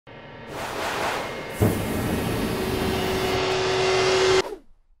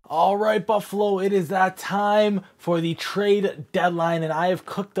All right, Buffalo, it is that time for the trade deadline, and I have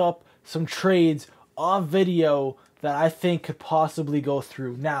cooked up some trades on video that I think could possibly go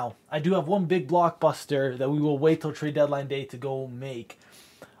through. Now, I do have one big blockbuster that we will wait till trade deadline day to go make.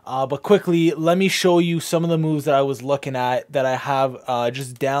 But quickly, let me show you some of the moves that I was looking at that I have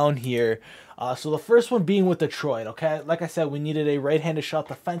just down here. So the first one being with Detroit, okay? Like I said, we needed a right-handed shot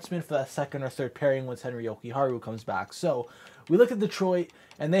defenseman for that second or third pairing once Henry Jokiharju comes back. So we looked at Detroit,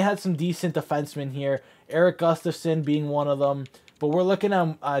 and they had some decent defensemen here. Eric Gustafsson being one of them. But we're looking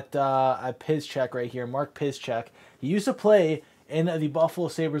at Piszczek right here, Mark Piszczek. He used to play in the Buffalo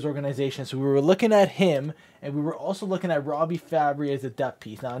Sabres organization, so we were looking at him, and we were also looking at Robby Fabbri as a depth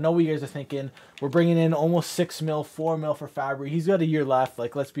piece. Now, I know what you guys are thinking. We're bringing in almost $6 million, $4 million for Fabbri. He's got a year left.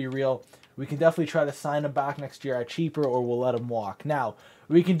 Like, let's be real. We can definitely try to sign him back next year at cheaper, or we'll let him walk. Now,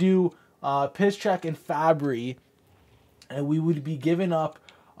 we can do Piszczek and Fabbri, and we would be giving up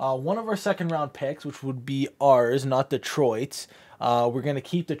one of our second-round picks, which would be ours, not Detroit's. We're going to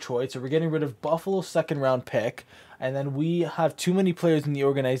keep Detroit, so we're getting rid of Buffalo's second-round pick. And then we have too many players in the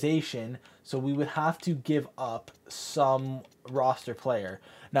organization, so we would have to give up some roster player.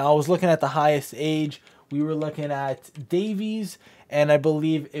 Now, I was looking at the highest age. We were looking at Davies, and I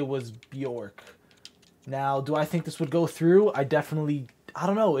believe it was Bjork. Now, do I think this would go through? I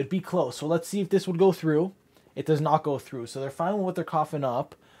don't know. It'd be close. So let's see if this would go through. It does not go through. So they're fine with what they're coughing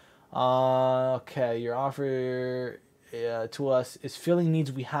up. Okay, your offer to us is filling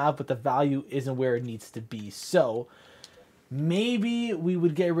needs we have, but the value isn't where it needs to be. So maybe we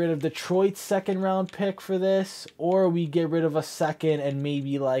would get rid of Detroit's second round pick for this, or we get rid of a second and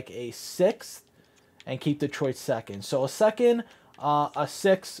maybe like a sixth and keep Detroit's second. So a second, a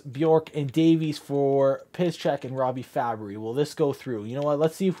sixth, Bjork and Davies for Piszczek and Robby Fabbri. Will this go through? You know what?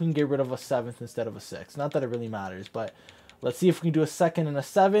 Let's see if we can get rid of a seventh instead of a sixth. Not that it really matters, but let's see if we can do a second and a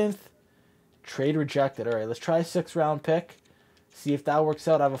seventh. Trade rejected. All right, let's try a 6th round pick. See if that works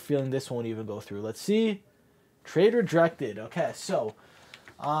out. I have a feeling this won't even go through. Let's see. Trade rejected. Okay, so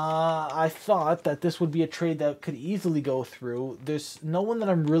I thought that this would be a trade that could easily go through. There's no one that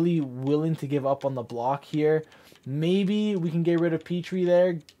I'm really willing to give up on the block here. Maybe we can get rid of Petrie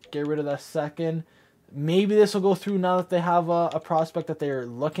there. Get rid of that second. Maybe this will go through now that they have a prospect that they're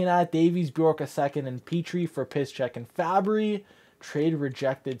looking at. Davies, Bjork a second, and Petrie for Piszczek and Fabbri. Trade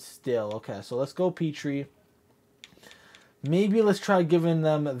rejected still. Okay, so let's go Petrie. Maybe let's try giving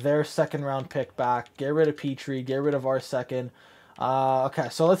them their second round pick back. Get rid of Petrie. Get rid of our second. Okay,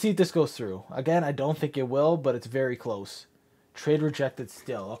 so let's see if this goes through. Again, I don't think it will, but it's very close. Trade rejected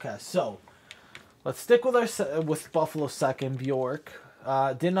still. Okay, so let's stick with Buffalo's second, Bjork.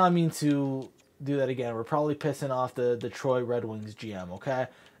 Did not mean to do that again. We're probably pissing off the Detroit Red Wings GM, okay?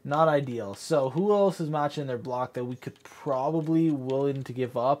 Not ideal. So who else is matching their block that we could probably willing to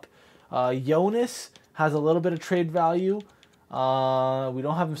give up? Jonas has a little bit of trade value. We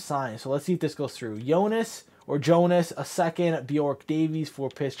don't have him signed, so let's see if this goes through. Jonas, a second, Bjork, Davies for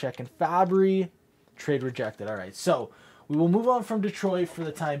Piszczek and Fabbri. Trade rejected. All right, so we will move on from Detroit for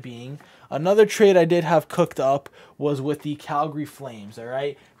the time being. Another trade I did have cooked up was with the Calgary Flames, all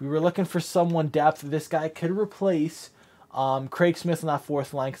right? We were looking for someone depth. This guy could replace Craig Smith on that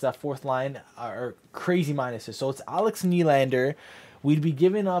fourth line, because that fourth line are crazy minuses. So it's Alex Nylander. We'd be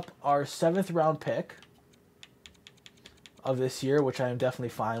giving up our 7th round pick of this year, which I am definitely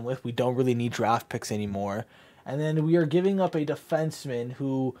fine with. We don't really need draft picks anymore. And then we are giving up a defenseman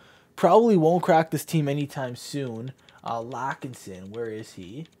who probably won't crack this team anytime soon. Lackinson, where is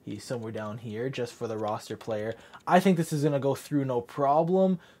he? He's somewhere down here, just for the roster player. I think this is going to go through no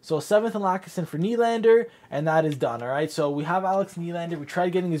problem. So 7th and Lackinson for Nylander, and that is done, all right? So we have Alex Nylander. We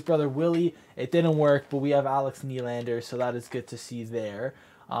tried getting his brother Willie. It didn't work, but we have Alex Nylander, so that is good to see there.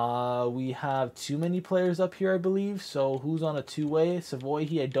 We have too many players up here, I believe. So who's on a two-way?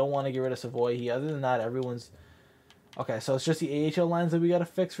 Savoie. I don't want to get rid of Savoie. Other than that, everyone's... Okay, so it's just the AHL lines that we got to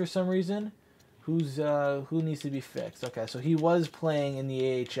fix for some reason. Who needs to be fixed? Okay, so he was playing in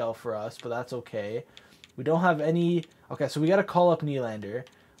the AHL for us, but that's okay. We don't have any... Okay, so we got to call up Nylander.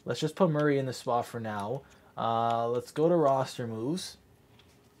 Let's just put Murray in the spot for now. Let's go to roster moves.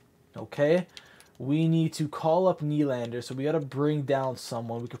 Okay. We need to call up Nylander, so we got to bring down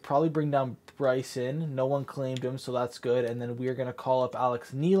someone. We could probably bring down Bryson. No one claimed him, so that's good. And then we are going to call up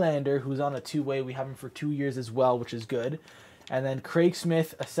Alex Nylander, who's on a two-way. We have him for 2 years as well, which is good. And then Craig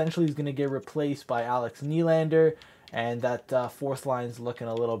Smith essentially is going to get replaced by Alex Nylander. And that fourth line is looking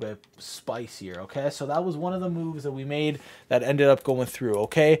a little bit spicier, okay? So that was one of the moves that we made that ended up going through,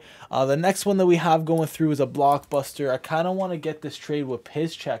 okay? The next one that we have going through is a blockbuster. I kind of want to get this trade with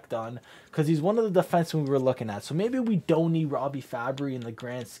Piszczek done because he's one of the defensemen we were looking at. So maybe we don't need Robbie Fabry in the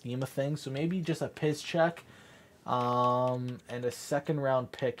grand scheme of things. So maybe just a Piszczek and a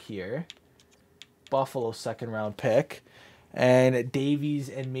second-round pick here. Buffalo second-round pick. And Davies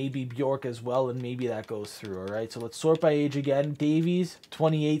and maybe Bjork as well, and maybe that goes through, all right? So let's sort by age again. Davies,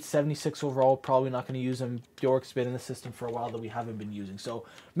 28, 76 overall, probably not going to use him. Bjork's been in the system for a while that we haven't been using. So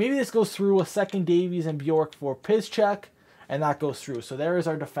maybe this goes through, a second Davies and Bjork for Piszczek, and that goes through. So there is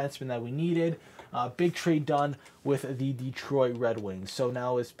our defenseman that we needed. Big trade done with the Detroit Red Wings. So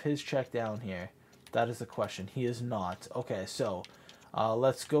now is Piszczek down here? That is the question. He is not. Okay, so...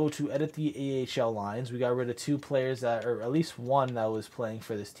 let's go to edit the AHL lines. We got rid of 2 players that, or at least one that was playing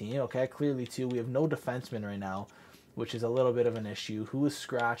for this team. Okay, clearly 2. We have no defenseman right now, which is a little bit of an issue. Who is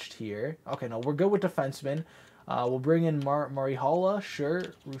scratched here? Okay, no, we're good with defensemen. We'll bring in Marihala, sure.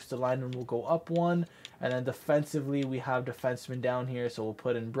 Ruotsalainen will go up 1. And then defensively, we have defensemen down here, so we'll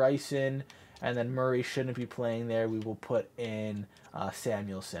put in Bryson. And then Murray shouldn't be playing there. We will put in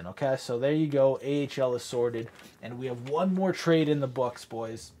Samuelson. Okay, so there you go. AHL is sorted. And we have one more trade in the books,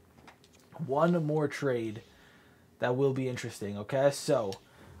 boys. One more trade that will be interesting. Okay, so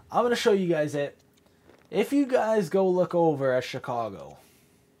I'm going to show you guys it. If you guys go look over at Chicago,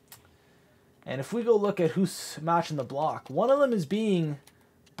 and if we go look at who's matching the block, one of them is being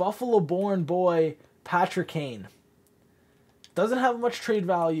Buffalo-born boy Patrick Kane. Doesn't have much trade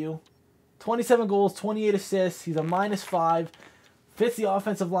value. 27 goals, 28 assists. He's a -5. Fits the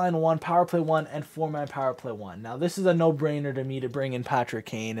offensive line 1, power play 1, and 4-man power play 1. Now, this is a no-brainer to me to bring in Patrick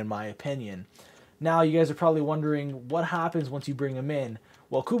Kane, in my opinion. Now, you guys are probably wondering what happens once you bring him in.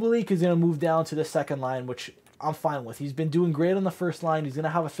 Well, Kubalik is going to move down to the second line, which I'm fine with. He's been doing great on the first line. He's going to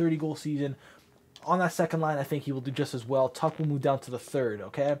have a 30-goal season. On that second line, I think he will do just as well. Tuck will move down to the third,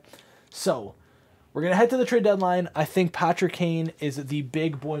 okay? So... we're going to head to the trade deadline. I think Patrick Kane is the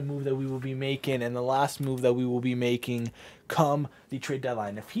big boy move that we will be making and the last move that we will be making come the trade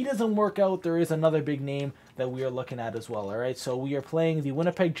deadline. If he doesn't work out, there is another big name that we are looking at as well, all right? So we are playing the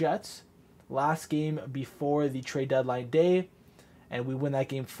Winnipeg Jets, last game before the trade deadline day, and we win that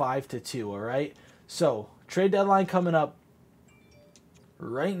game 5-2, all right? So trade deadline coming up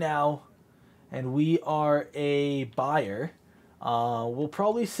right now, and we are a buyer. We'll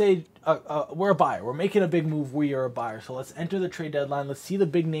probably say we're a buyer. We're making a big move. We are a buyer. So let's enter the trade deadline. Let's see the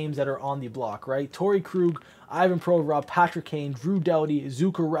big names that are on the block, right? Torrey Krug, Ivan Provorov, Patrick Kane, Drew Doughty,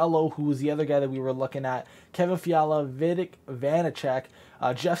 Zuccarello, who was the other guy that we were looking at, Kevin Fiala, Vitek Vanacek,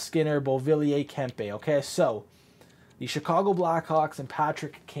 Jeff Skinner, Beauvillier, Kempe. Okay, so the Chicago Blackhawks and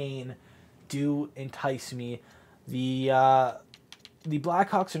Patrick Kane do entice me. The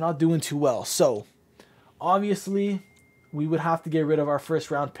Blackhawks are not doing too well. So, obviously... we would have to get rid of our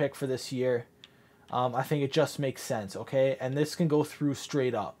first-round pick for this year. I think it just makes sense, okay? And this can go through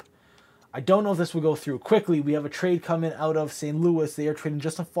straight up. I don't know if this will go through. Quickly, we have a trade coming out of St. Louis. They are trading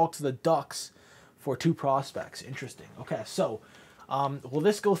Justin Falk to the Ducks for 2 prospects. Interesting. Okay, so will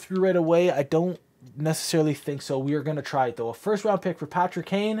this go through right away? I don't necessarily think so. We are going to try it, though. A first-round pick for Patrick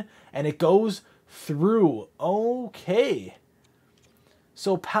Kane, and it goes through. Okay.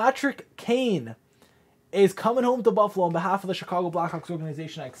 So Patrick Kane is coming home to Buffalo on behalf of the Chicago Blackhawks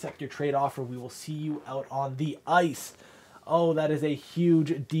organization. I accept your trade offer. We will see you out on the ice. Oh, that is a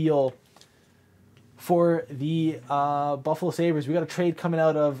huge deal for the Buffalo Sabres. We got a trade coming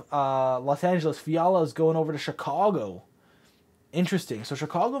out of Los Angeles. Fiala is going over to Chicago. Interesting. So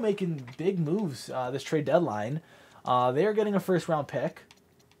Chicago making big moves this trade deadline. They are getting a first-round pick.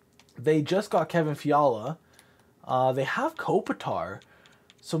 They just got Kevin Fiala. They have Kopitar.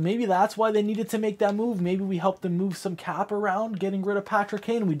 So maybe that's why they needed to make that move. Maybe we helped them move some cap around, getting rid of Patrick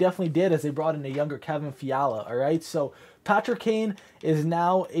Kane. We definitely did, as they brought in a younger Kevin Fiala, all right? So Patrick Kane is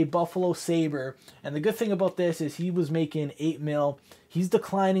now a Buffalo Sabre. And the good thing about this is he was making $8 million. He's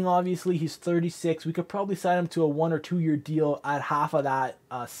declining, obviously. He's 36. We could probably sign him to a 1 or 2 year deal at half of that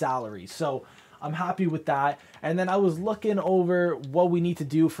salary. So I'm happy with that. And then I was looking over what we need to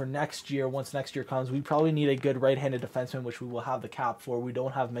do for next year. Once next year comes, we probably need a good right-handed defenseman, which we will have the cap for. We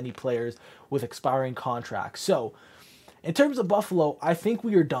don't have many players with expiring contracts. So in terms of Buffalo, I think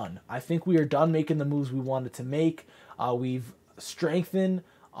we are done. I think we are done making the moves we wanted to make. We've strengthened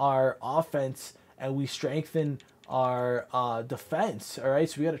our offense and we strengthened our defense. All right,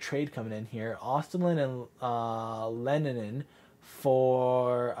 so we got a trade coming in here. Ostelin and Lennon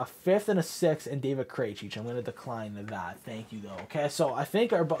for a 5th and a 6th and David Krejci. I'm going to decline that. Thank you, though. Okay, so I think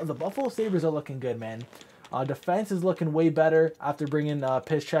the Buffalo Sabres are looking good, man. Defense is looking way better after bringing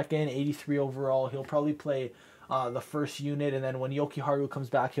Piszczek in, 83 overall. He'll probably play the first unit, and then when Yoki Haru comes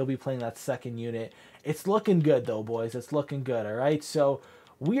back, he'll be playing that second unit. It's looking good, though, boys. It's looking good, all right? So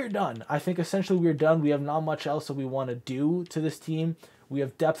we're done. I think essentially we're done. We have not much else that we want to do to this team. We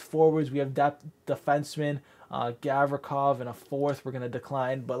have depth forwards. We have depth defensemen. Gavrikov and a 4th we're going to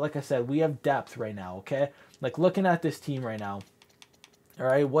decline. But like I said, we have depth right now, okay? Like, looking at this team right now, all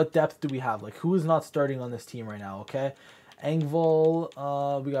right, what depth do we have? Like, who is not starting on this team right now, okay?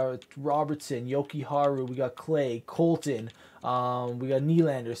 Engvall, we got Robertson, Yoki Haru, we got Clay, Colton, we got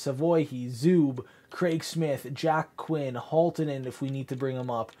Nylander, Savoy, Zub, Craig Smith, Jack Quinn, Haltonen if we need to bring him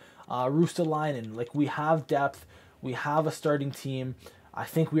up, Rustalainen. Like, we have depth. We have a starting team. I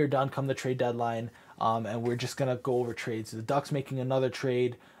think we are done come the trade deadline, and we're just going to go over trades. The Ducks making another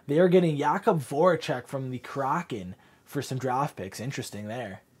trade. They are getting Jakub Voracek from the Kraken for some draft picks. Interesting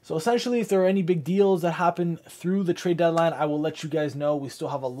there. So essentially, if there are any big deals that happen through the trade deadline, I will let you guys know. We still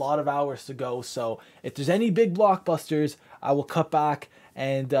have a lot of hours to go. So if there's any big blockbusters, I will cut back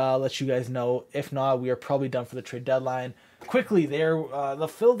and let you guys know. If not, we are probably done for the trade deadline. Quickly, the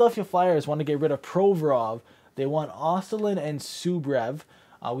Philadelphia Flyers want to get rid of Provorov. They want Osselin and Subrev.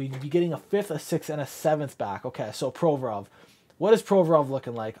 We'd be getting a 5th, a 6th, and a 7th back. Okay, so Provorov. What is Provorov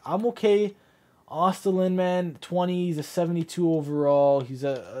looking like? I'm okay. Osselin, man, 20. He's a 72 overall. He's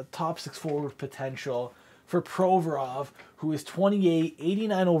a top 6 forward potential. For Provorov, who is 28,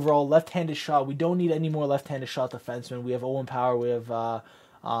 89 overall, left-handed shot. We don't need any more left-handed shot defensemen. We have Owen Power. We have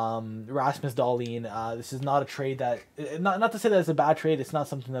Rasmus Dahlin. This is not a trade that... Not to say that it's a bad trade. It's not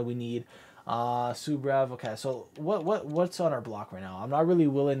something that we need. Subrev. Okay, so what's on our block right now? I'm not really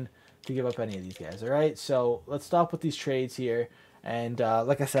willing to give up any of these guys, all right? So let's stop with these trades here. And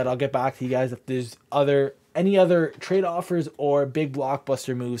like I said, I'll get back to you guys if there's any other trade offers or big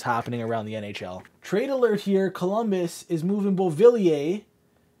blockbuster moves happening around the NHL. Trade alert here. Columbus is moving Beauvillier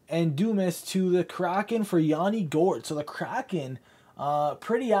and Dumas to the Kraken for Yanni Gourde. So the Kraken,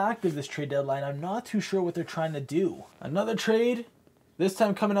 pretty active this trade deadline. I'm not too sure what they're trying to do. Another trade. This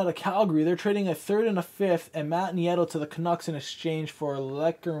time coming out of Calgary, they're trading a 3rd and a 5th and Matt Nieto to the Canucks in exchange for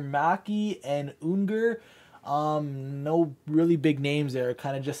Lekkerimäki and Unger. No really big names there,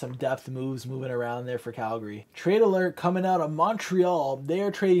 kind of just some depth moves moving around there for Calgary. Trade alert coming out of Montreal. They are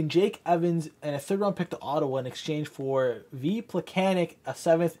trading Jake Evans and a 3rd round pick to Ottawa in exchange for V. Plekanec, a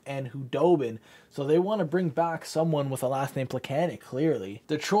 7th, and Hudobin. So they want to bring back someone with a last name Plekanec, clearly.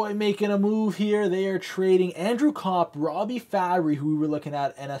 Detroit making a move here. They are trading Andrew Kopp, Robbie Fabry, who we were looking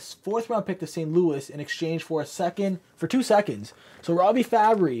at, and a 4th round pick to St. Louis in exchange for 2 seconds. So Robbie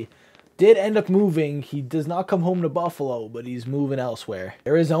Fabry did end up moving. He does not come home to Buffalo, but he's moving elsewhere.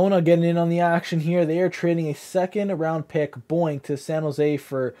 Arizona getting in on the action here. They are trading a 2nd round pick, Boink, to San Jose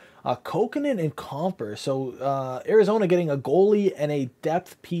for Kokkonen and Comper. So Arizona getting a goalie and a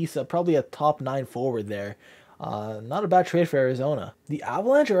depth piece, probably a top 9 forward there. Not a bad trade for Arizona. The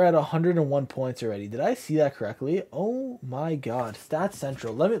Avalanche are at 101 points already. Did I see that correctly? Oh my God. Stats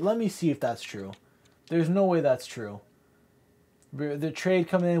Central. Let me see if that's true. There's no way that's true. The trade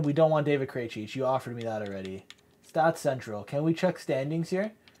coming in, we don't want David Krejci. You offered me that already. Stats Central. Can we check standings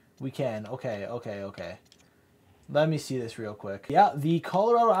here? We can. Okay. Let me see this real quick. Yeah, the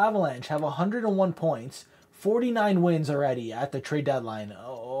Colorado Avalanche have 101 points, 49 wins already at the trade deadline.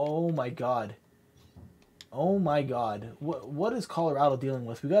 Oh my God. Oh my God. What is Colorado dealing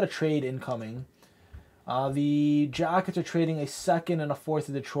with? We got a trade incoming. The Jackets are trading a 2nd and a 4th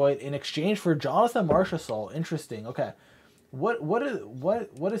to Detroit in exchange for Jonathan Marchessault. Interesting. Okay. What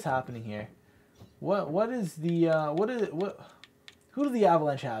is happening here? Who do the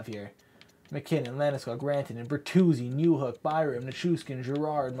Avalanche have here? McKinnon, Landeskog, Granton, and Bertuzzi, Newhook, Byram, Nichushkin,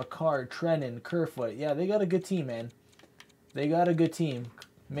 Girard, McCarr, Trennan, Kerfoot. Yeah, they got a good team, man. They got a good team.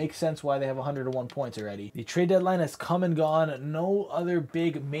 Makes sense why they have 101 points already. The trade deadline has come and gone. No other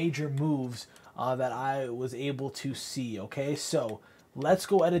big major moves that I was able to see, okay? So let's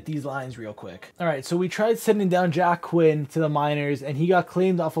go edit these lines real quick. All right, so we tried sending down Jack Quinn to the minors, and he got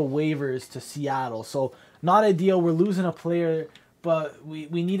claimed off of waivers to Seattle. So not ideal. We're losing a player, but we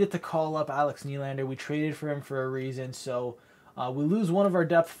needed to call up Alex Nylander. We traded for him for a reason. So we lose one of our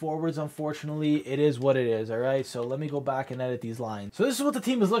depth forwards, unfortunately. It is what it is, all right? So let me go back and edit these lines. So this is what the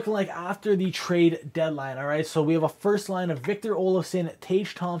team is looking like after the trade deadline, all right? So we have a first line of Victor Olofsson,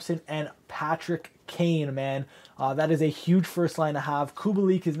 Tage Thompson, and Patrick Kane, man. That is a huge first line to have.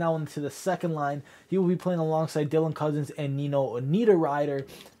 Kubalik is now into the second line. He will be playing alongside Dylan Cousins and Nino Niederreiter.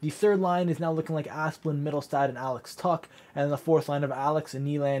 The third line is now looking like Asplund, Mittelstadt, and Alex Tuch. And then the fourth line of Alex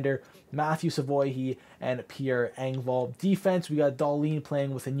Nylander, Matthew Savoie, and Pierre Engvall. Defense, we got Dahlin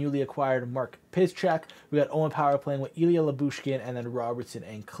playing with a newly acquired Mark Piszczek. We got Owen Power playing with Ilya Lyubushkin, and then Robertson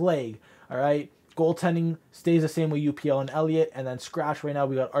and Clegg. All right. Goaltending stays the same with UPL and Elliott. And then scratch right now,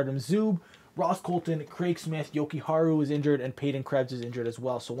 we got Artem Zub, Ross Colton, Craig Smith, Yoki Haru is injured, and Peyton Krebs is injured as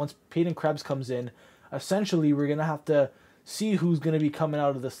well. So once Peyton Krebs comes in, essentially we're going to have to see who's going to be coming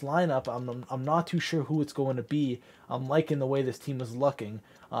out of this lineup. I'm not too sure who it's going to be. I'm liking the way this team is looking.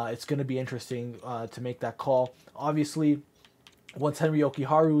 It's going to be interesting to make that call. Obviously, once Henry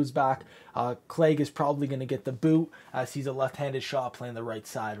Yoki-Haru is back, Clegg is probably going to get the boot as he's a left-handed shot playing the right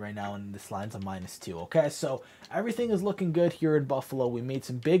side right now, and this line's a -2. Okay, so everything is looking good here in Buffalo. We made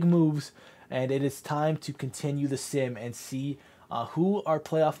some big moves, and it is time to continue the sim and see who our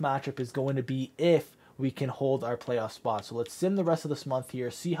playoff matchup is going to be if we can hold our playoff spot. So let's sim the rest of this month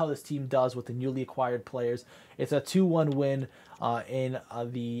here, see how this team does with the newly acquired players. It's a 2-1 win in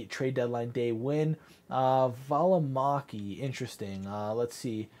the trade deadline day win. Valimaki, interesting. Let's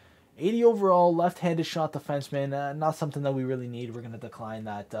see. 80 overall, left-handed shot defenseman. Not something that we really need. We're going to decline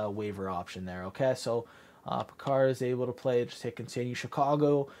that waiver option there. Okay, so Picard is able to play. Just hit continue.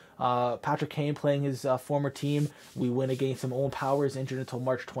 Chicago. Patrick Kane playing his former team. We win against him. Owen Power is injured until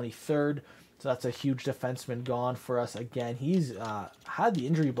March 23rd. So that's a huge defenseman gone for us again. He's had the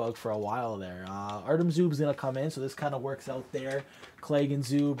injury bug for a while there. Artem Zub's going to come in, so this kind of works out there. Clegg and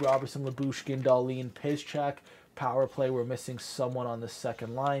Zub, Robertson, Lyubushkin, Dahlin, Piszczek. Power play, we're missing someone on the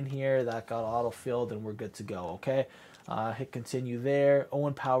second line here. That got auto-filled, and we're good to go, okay? Hit continue there.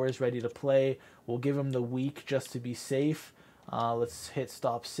 Owen Power is ready to play. We'll give him the week just to be safe. Let's hit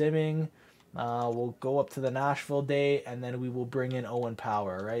stop simming. We'll go up to the Nashville day, and then we will bring in Owen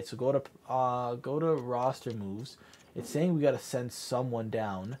Power, right? So go to roster moves. It's saying we got to send someone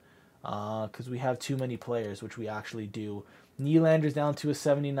down because we have too many players, which we actually do. Nylander's down to a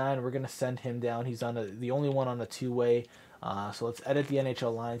 79. We're going to send him down. He's on the only one on a two-way. So let's edit the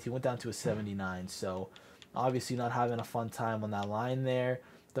NHL lines. He went down to a 79. So obviously not having a fun time on that line there.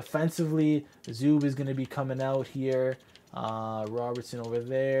 Defensively, Zub is going to be coming out here. Robertson over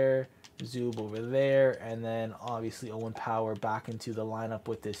there. Zub over there, and then obviously Owen Power back into the lineup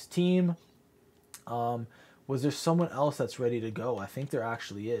with this team. Was there someone else that's ready to go? I think there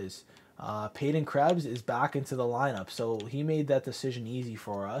actually is. Peyton Krebs is back into the lineup, so he made that decision easy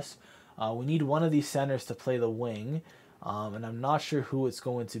for us. We need one of these centers to play the wing, and I'm not sure who it's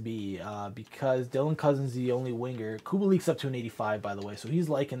going to be because Dylan Cousins is the only winger. Kubalik's up to an 85, by the way, so he's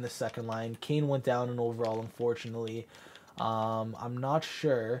liking the second line. Kane went down in overall, unfortunately. I'm not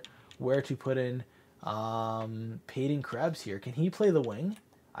sure where to put in Peyton Krebs here. Can he play the wing?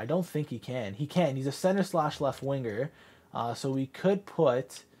 I don't think he can. He can. He's a center/left winger. So we could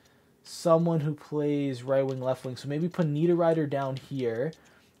put someone who plays right wing, left wing. So maybe put Niederreiter down here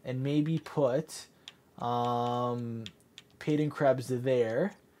and maybe put Peyton Krebs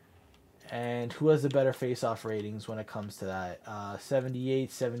there. And who has the better face-off ratings when it comes to that?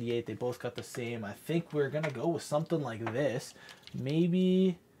 78, 78. They both got the same. I think we're going to go with something like this.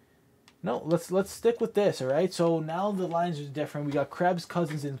 Maybe... No, let's stick with this, all right? So now the lines are different. We got Krebs,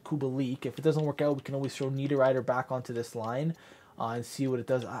 Cousins, and Kubalik. If it doesn't work out, we can always throw Niederreiter back onto this line and see what it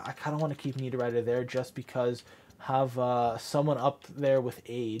does. I kind of want to keep Niederreiter there just because have someone up there with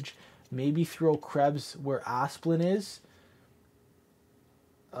age. Maybe throw Krebs where Asplund is.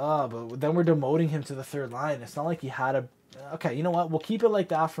 But then we're demoting him to the third line. It's not like he had a... Okay, you know what? We'll keep it like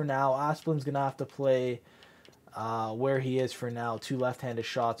that for now. Asplund's going to have to play... where he is for now, 2 left-handed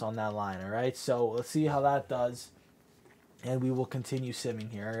shots on that line, all right? So let's see how that does, and we will continue simming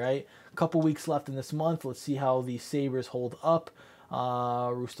here, all right? A couple weeks left in this month. Let's see how the Sabres hold up.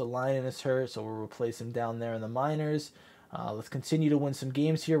 Ruotsalainen is hurt, so we'll replace him down there in the minors. Let's continue to win some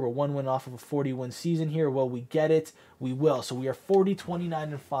games here. We're 1 win off of a 40-win season here. Will we get it? We will. So we are 40,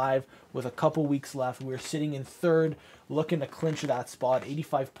 29, and 5 with a couple weeks left. We're sitting in third, looking to clinch that spot.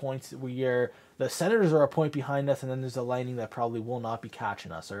 85 points. The Senators are a point behind us, and then there's a Lightning that probably will not be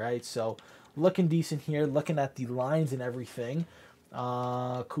catching us. All right. So looking decent here. Looking at the lines and everything.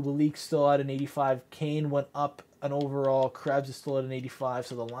 Kubalik still at an 85. Kane went up an overall. Krebs is still at an 85.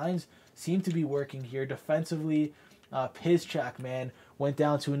 So the lines seem to be working here defensively. Piszczek, man, went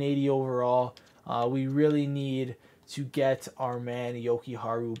down to an 80 overall. We really need to get our man Yoki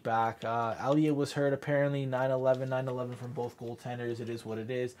Haru back. Elliott was hurt apparently, 9/11 from both goaltenders. It is what it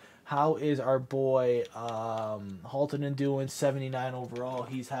is. How is our boy Haltonen doing? 79 overall.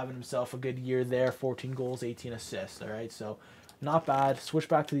 He's having himself a good year there. 14 goals, 18 assists. All right, so not bad. Switch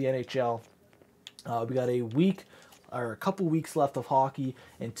back to the NHL. We got a couple weeks left of hockey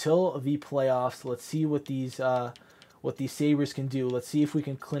until the playoffs. Let's see what these Sabres can do. Let's see if we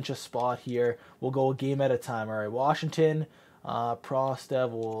can clinch a spot here. We'll go a game at a time. All right, Washington,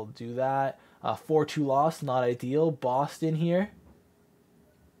 Prostev will do that. 4-2 loss, not ideal. Boston here.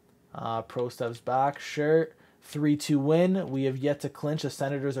 Prostev's back, sure. 3-2 win. We have yet to clinch. The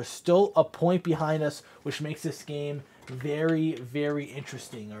Senators are still a point behind us, which makes this game very, very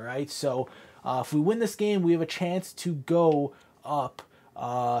interesting. All right, so if we win this game, we have a chance to go up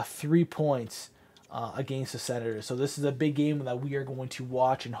 3 points against the Senators. So this is a big game that we are going to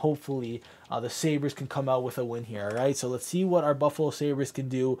watch, and hopefully the Sabres can come out with a win here. All right, so let's see what our Buffalo Sabres can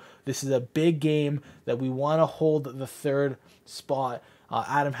do. This is a big game that we want to hold the third spot.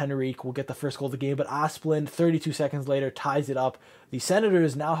 Adam Henrique will get the first goal of the game, but Asplund, 32 seconds later, ties it up. The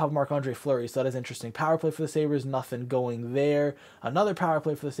Senators now have Marc-Andre Fleury, so that is interesting. Power play for the Sabres, nothing going there. Another power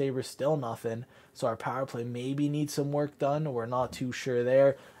play for the Sabres, still nothing. So our power play maybe needs some work done. We're not too sure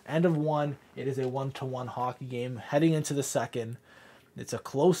there. End of one. It is a 1-1 hockey game. Heading into the second, it's a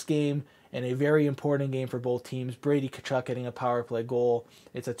close game and a very important game for both teams. Brady Tkachuk getting a power play goal.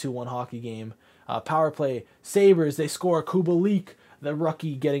 It's a 2-1 hockey game. Power play, Sabres, they score. Kubalik, the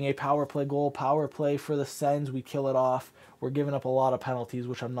rookie, getting a power play goal. Power play for the Sens, we kill it off. We're giving up a lot of penalties,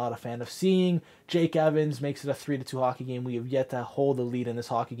 which I'm not a fan of seeing. Jake Evans makes it a 3-2 hockey game. We have yet to hold the lead in this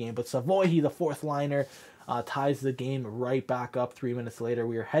hockey game. But Savoy, the fourth liner, ties the game right back up 3 minutes later.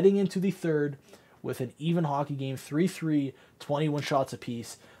 We are heading into the third with an even hockey game, 3-3, 21 shots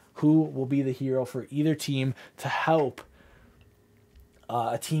apiece. Who will be the hero for either team to help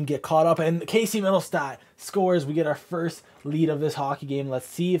a team get caught up? And Casey Middlestat scores. We get our first lead of this hockey game. Let's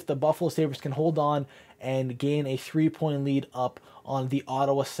see if the Buffalo Sabres can hold on and gain a 3-point lead up on the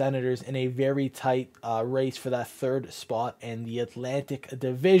Ottawa Senators in a very tight race for that third spot in the Atlantic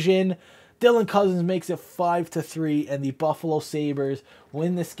Division. Dylan Cousins makes it 5-3, and the Buffalo Sabres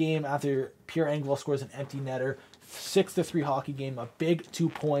win this game after Pierre Engvall scores an empty netter. 6-3 hockey game, a big 2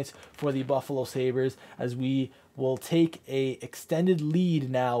 points for the Buffalo Sabres, as we will take a extended lead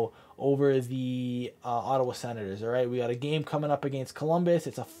now over the Ottawa Senators. All right, we got a game coming up against Columbus.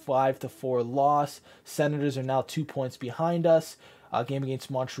 It's a 5-4 loss. Senators are now 2 points behind us. Game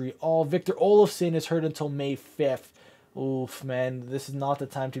against Montreal. Victor Olofsson is hurt until May 5th. Oof, man, this is not the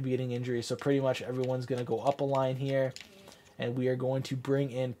time to be getting injuries. So pretty much everyone's going to go up a line here, and we are going to bring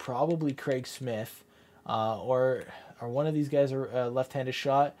in probably Craig Smith. Or one of these guys a left-handed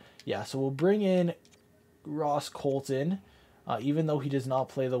shot? Yeah, so we'll bring in Ross Colton, even though he does not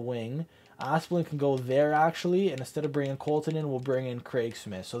play the wing. Asplund can go there, actually, and instead of bringing Colton in, we'll bring in Craig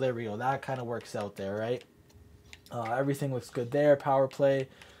Smith. So there we go. That kind of works out there, right? Everything looks good there. Power play,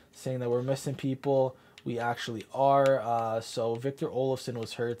 saying that we're missing people. We actually are. So Victor Olofsson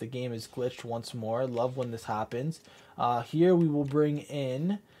was hurt. The game is glitched once more. Love when this happens. Here we will bring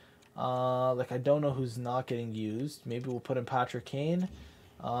in... I don't know who's not getting used. Maybe we'll put in Patrick Kane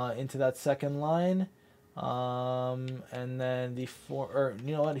into that second line. And then you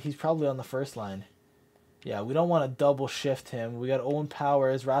know what? He's probably on the first line. Yeah, we don't want to double shift him. We got Owen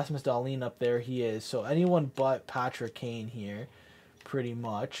Powers, Rasmus Dahlin up there. He is. So anyone but Patrick Kane here, pretty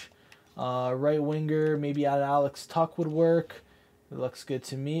much. Right winger, maybe Alex Tuck would work. It looks good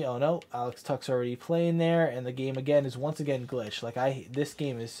to me. Oh no, Alex Tuck's already playing there, and the game again is once again glitched. This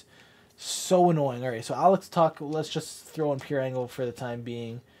game is so annoying. All right, so Alex Tuck, let's just throw in Pierre Engvall for the time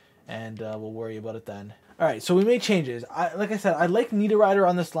being, and we'll worry about it then. All right, so we made changes. Like I said, I like Niederreiter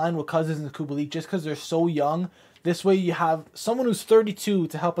on this line with Cousins and Kubalik just because they're so young. This way you have someone who's 32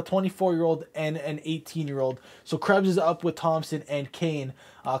 to help a 24-year-old and an 18-year-old. So Krebs is up with Thompson and Kane.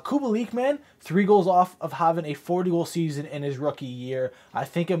 Kubalik, man, 3 goals off of having a 40-goal season in his rookie year. I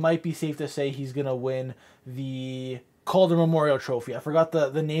think it might be safe to say he's going to win the Calder Memorial Trophy. I forgot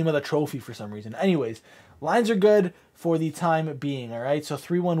the name of the trophy for some reason. Anyways, lines are good for the time being, all right? So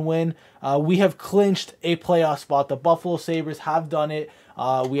 3-1 win. We have clinched a playoff spot. The Buffalo Sabres have done it.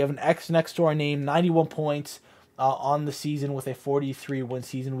 We have an X next to our name, 91 points. On the season with a 43-win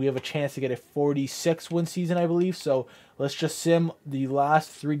season. We have a chance to get a 46-win season, I believe. So let's just sim the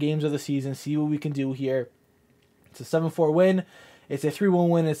last 3 games of the season, see what we can do here. It's a 7-4 win. It's a 3-1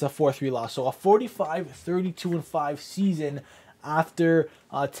 win. It's a 4-3 loss. So a 45-32-5 season after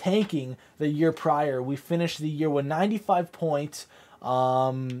tanking the year prior. We finished the year with 95 points.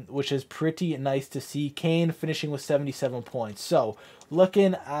 which is pretty nice to see. Kane finishing with 77 points. So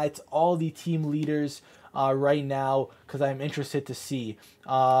looking at all the team leaders right now, because I'm interested to see.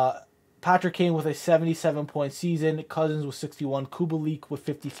 Patrick Kane with a 77-point season. Cousins with 61. Kubalik with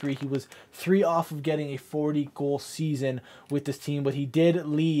 53. He was 3 off of getting a 40-goal season with this team, but he did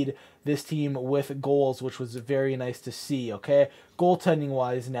lead this team with goals, which was very nice to see, okay?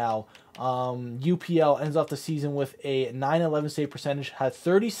 Goaltending-wise now, UPL ends off the season with a 911 save percentage, had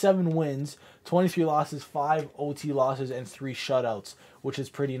 37 wins, 23 losses, 5 OT losses, and 3 shutouts, which is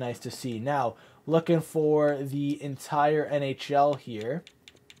pretty nice to see. Now, looking for the entire NHL here,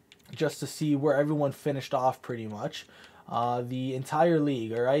 just to see where everyone finished off pretty much. The entire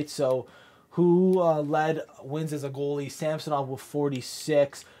league, all right? So who led wins as a goalie? Samsonov with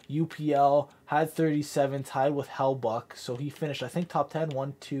 46. UPL had 37, tied with Hellbuck. So he finished, I think, top 10.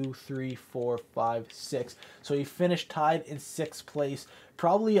 1, 2, 3, 4, 5, 6. So he finished tied in 6th place.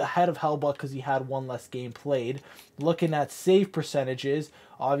 Probably ahead of Hellbuck because he had 1 less game played. Looking at save percentages,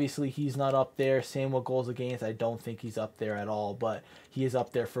 obviously he's not up there. Same with goals against. I don't think he's up there at all, but he is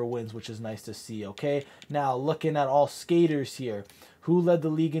up there for wins, which is nice to see, okay? Now, looking at all skaters here. Who led the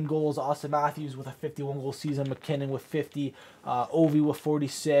league in goals? Austin Matthews with a 51-goal season. McKinnon with 50. Ovi with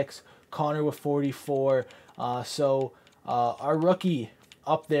 46. Connor with 44. Our rookie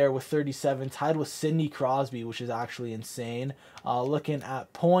up there with 37, tied with Sidney Crosby, which is actually insane. Looking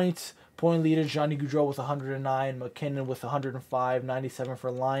at points, point leader Johnny Gaudreau with 109, McKinnon with 105, 97 for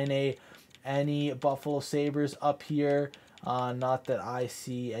Line. Any Buffalo Sabres up here? Not that I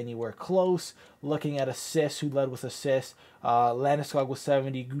see anywhere close. Looking at assists, who led with assists? Landeskog with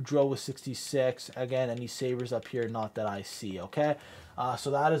 70, Gaudreau with 66. Again, any Sabres up here? Not that I see, okay?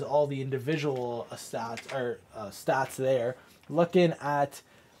 So that is all the individual stats there. Looking at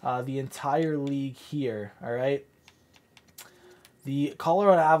the entire league here, all right? The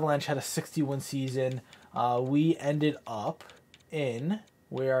Colorado Avalanche had a 60-win season. We ended up in,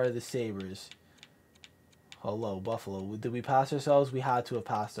 where are the Sabres? Hello, Buffalo. Did we pass ourselves? We had to have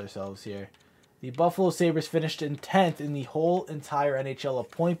passed ourselves here. The Buffalo Sabres finished in 10th in the whole entire NHL, a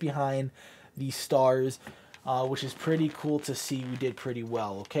point behind the Stars, which is pretty cool to see. We did pretty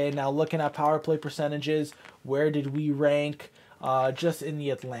well, okay? Now, looking at power play percentages, where did we rank? Just in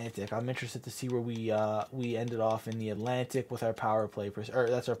the Atlantic. I'm interested to see where we ended off in the Atlantic with our power play,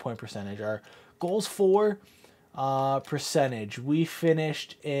 that's our point percentage. Our goals for percentage. We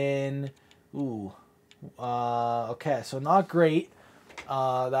finished in, okay, so not great.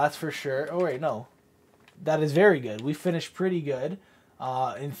 That's for sure. Oh, wait, no. That is very good. We finished pretty good.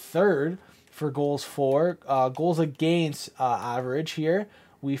 In 3rd for goals for. Goals against average here.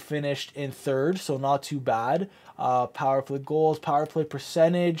 We finished in 3rd, so not too bad. Power play goals, power play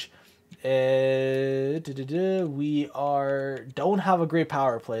percentage. We don't have a great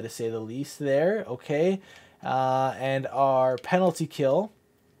power play, to say the least there, okay? And our penalty kill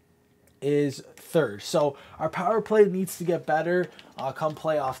is 3rd. So our power play needs to get better come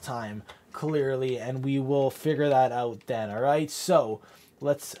playoff time, clearly, and we will figure that out then, all right? So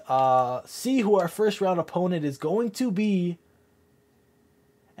let's see who our first round opponent is going to be.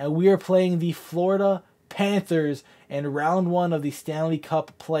 And we are playing the Florida Panthers in round 1 of the Stanley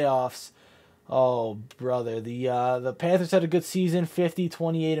Cup playoffs. Oh, brother. The Panthers had a good season, 50,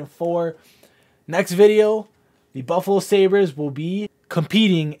 28, and 4. Next video, the Buffalo Sabres will be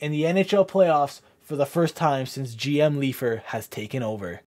competing in the NHL playoffs for the first time since GM Leafer has taken over.